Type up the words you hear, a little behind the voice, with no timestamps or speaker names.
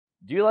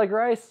Do you like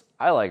rice?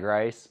 I like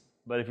rice.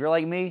 But if you're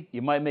like me,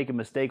 you might make a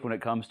mistake when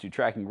it comes to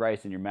tracking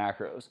rice in your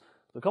macros.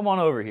 So come on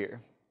over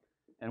here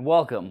and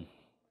welcome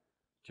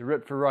to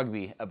Rip for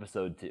Rugby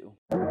episode 2.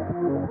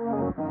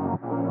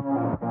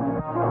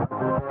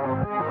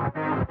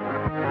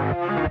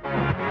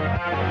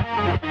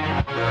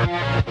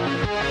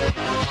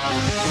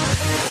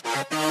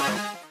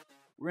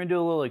 We're going to do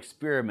a little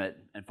experiment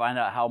and find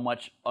out how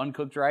much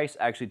uncooked rice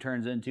actually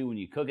turns into when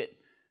you cook it.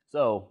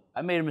 So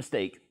I made a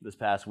mistake this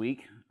past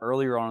week,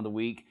 earlier on in the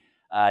week.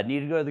 I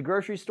needed to go to the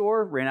grocery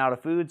store, ran out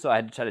of food, so I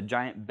had a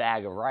giant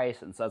bag of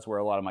rice, and so that's where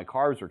a lot of my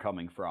carbs were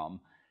coming from.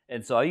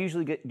 And so I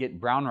usually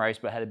get brown rice,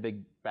 but I had a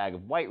big bag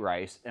of white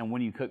rice. And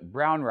when you cook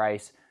brown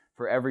rice,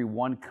 for every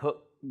one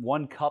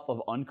cup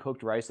of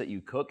uncooked rice that you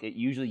cook, it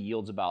usually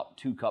yields about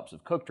 2 cups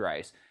of cooked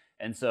rice.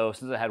 And so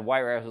since I had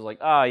white rice, I was like,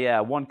 oh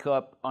yeah, 1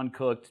 cup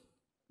uncooked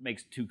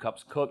makes 2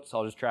 cups cooked, so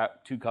I'll just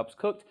trap 2 cups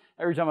cooked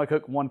every time I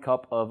cook 1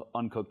 cup of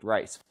uncooked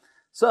rice.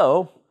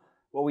 So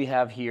what we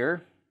have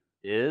here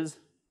is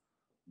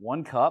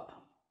 1 cup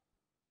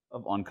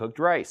of uncooked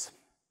rice.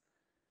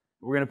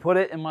 We're going to put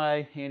it in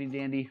my handy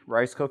dandy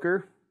rice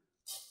cooker,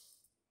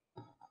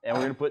 and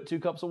we're going to put 2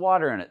 cups of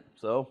water in it.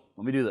 So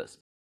let me do this.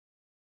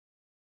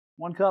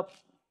 1 cup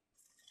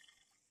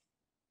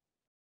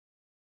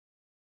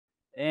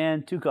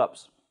and 2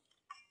 cups.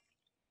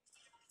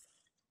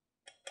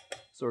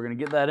 So we're going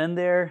to get that in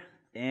there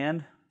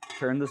and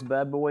turn this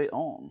bad boy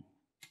on.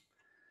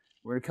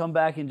 We're going to come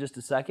back in just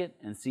a second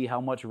and see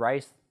how much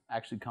rice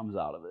actually comes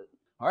out of it.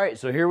 All right,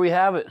 so here we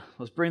have it.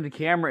 Let's bring the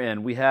camera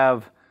in. We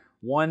have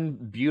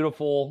 1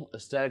 beautiful,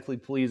 aesthetically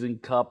pleasing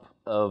cup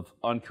of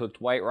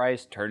uncooked white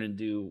rice turned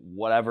into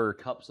whatever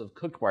cups of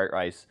cooked white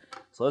rice.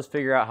 So let's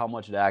figure out how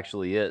much it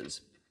actually is.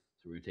 So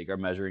we're going to take our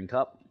measuring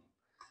cup,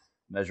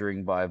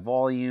 measuring by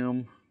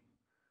volume.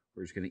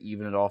 We're just going to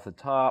even it off the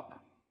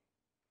top.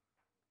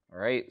 All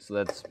right, so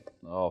that's,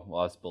 oh,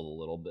 well, I spilled a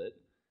little bit.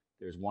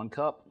 There's 1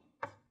 cup.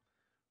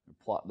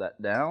 Plop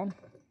that down.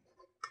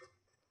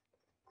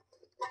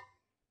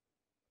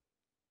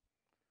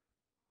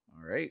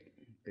 All right,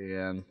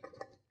 and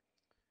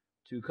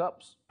 2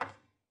 cups.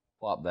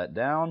 Plop that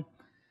down.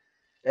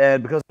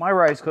 And because my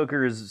rice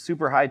cooker is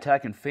super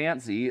high-tech and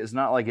fancy, it's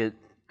not like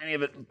any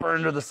of it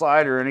burned to the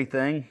side or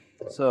anything.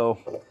 So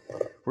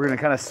we're going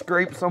to kind of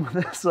scrape some of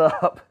this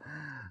up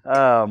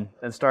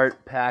and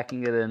start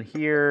packing it in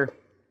here.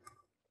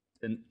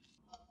 And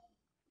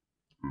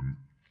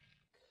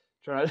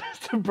try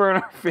not to burn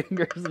our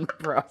fingers in the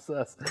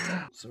process.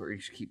 So we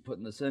just keep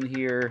putting this in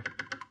here.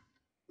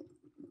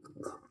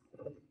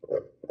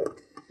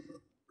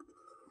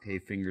 Okay,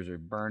 fingers are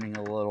burning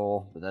a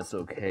little, but that's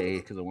okay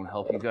because I want to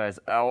help you guys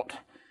out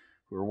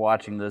who are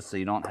watching this so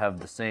you don't have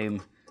the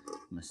same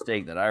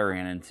mistake that I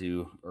ran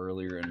into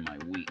earlier in my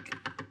week.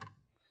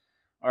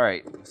 All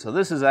right, so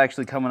this is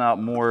actually coming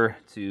out more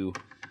to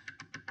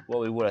what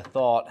we would have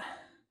thought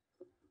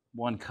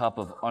 1 cup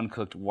of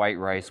uncooked white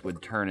rice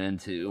would turn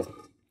into.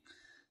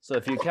 So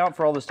if you account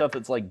for all the stuff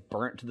that's like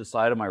burnt to the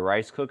side of my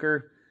rice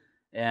cooker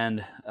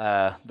and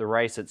the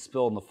rice that's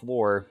spilled on the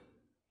floor,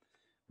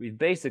 we've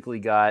basically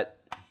got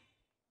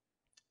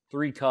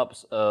 3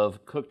 cups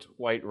of cooked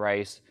white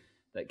rice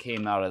that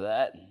came out of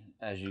that,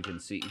 as you can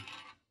see.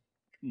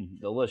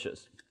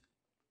 Delicious.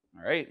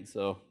 All right,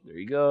 so there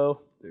you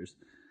go. There's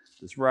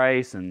this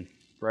rice, and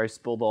rice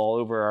spilled all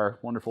over our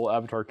wonderful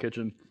Avatar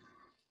kitchen.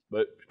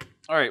 But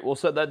all right, we'll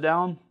set that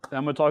down. And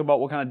I'm going to talk about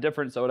what kind of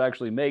difference that would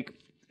actually make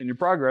in your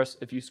progress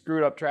if you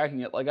screwed up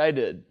tracking it like I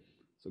did.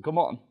 So come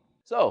on.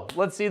 So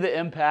let's see the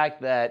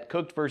impact that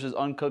cooked versus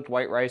uncooked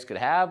white rice could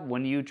have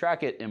when you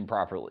track it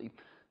improperly.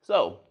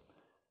 So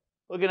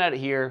looking at it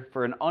here,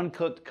 for an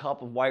uncooked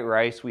cup of white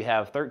rice, we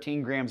have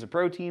 13 grams of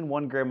protein,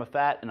 1 gram of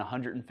fat, and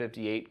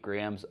 158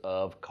 grams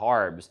of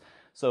carbs.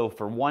 So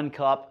for 1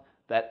 cup,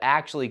 that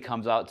actually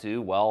comes out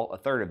to, well, a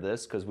third of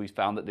this, because we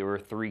found that there were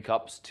 3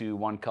 cups to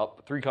 1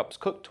 cup, 3 cups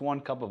cooked to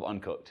 1 cup of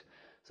uncooked.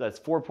 So that's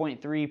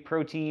 4.3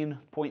 protein,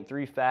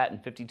 0.3 fat,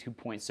 and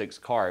 52.6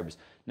 carbs.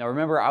 Now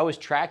remember, I was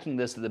tracking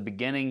this at the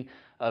beginning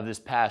of this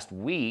past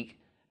week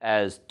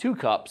as 2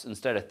 cups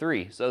instead of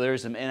 3. So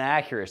there's some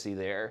inaccuracy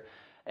there.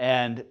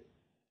 And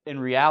in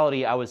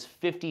reality, I was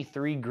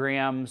 53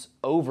 grams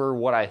over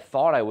what I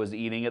thought I was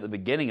eating at the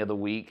beginning of the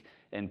week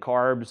in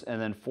carbs,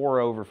 and then 4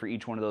 over for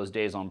each one of those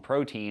days on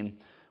protein,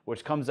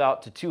 which comes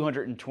out to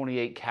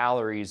 228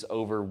 calories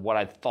over what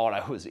I thought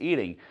I was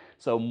eating.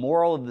 So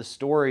moral of the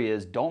story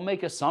is, don't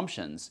make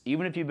assumptions.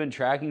 Even if you've been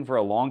tracking for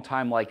a long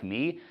time like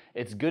me,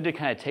 it's good to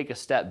kind of take a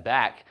step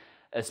back,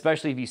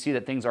 especially if you see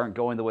that things aren't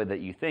going the way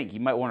that you think. You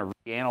might want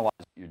to reanalyze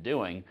what you're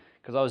doing,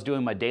 because I was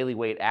doing my daily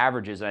weight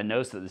averages and I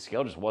noticed that the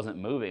scale just wasn't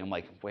moving. I'm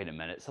like, wait a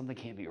minute, something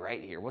can't be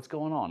right here. What's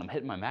going on? I'm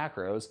hitting my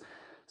macros.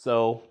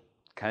 So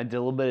kind of did a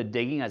little bit of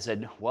digging. I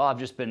said, well, I've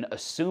just been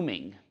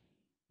assuming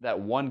that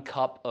 1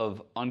 cup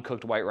of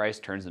uncooked white rice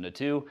turns into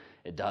 2.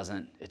 It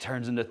doesn't. It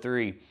turns into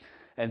 3.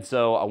 And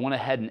so I went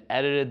ahead and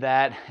edited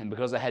that, and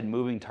because I had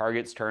moving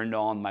targets turned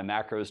on, my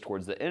macros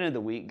towards the end of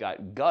the week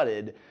got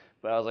gutted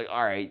But I was like,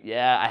 all right,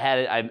 yeah, I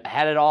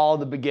had it all at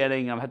the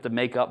beginning. I'm gonna have to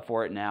make up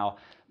for it now.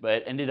 But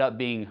it ended up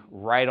being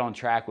right on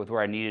track with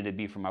where I needed to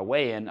be for my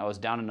weigh-in. I was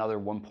down another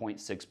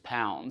 1.6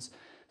 pounds.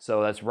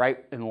 So that's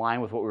right in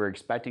line with what we were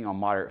expecting on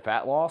moderate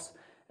fat loss.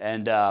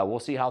 And we'll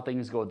see how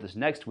things go with this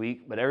next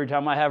week. But every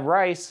time I have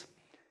rice,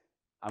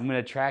 I'm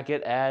gonna track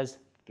it as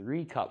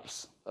 3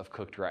 cups of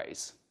cooked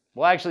rice.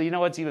 Well, actually, you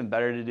know what's even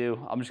better to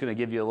do? I'm just gonna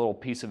give you a little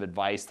piece of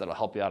advice that'll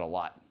help you out a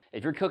lot.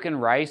 If you're cooking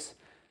rice,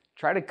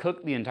 try to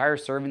cook the entire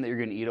serving that you're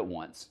gonna eat at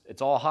once.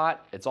 It's all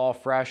hot, it's all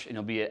fresh, and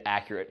it'll be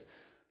accurate.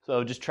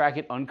 So just track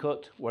it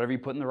uncooked, whatever you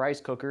put in the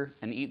rice cooker,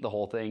 and eat the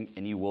whole thing,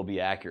 and you will be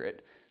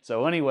accurate.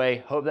 So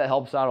anyway, hope that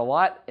helps out a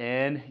lot,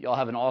 and y'all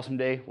have an awesome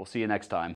day. We'll see you next time.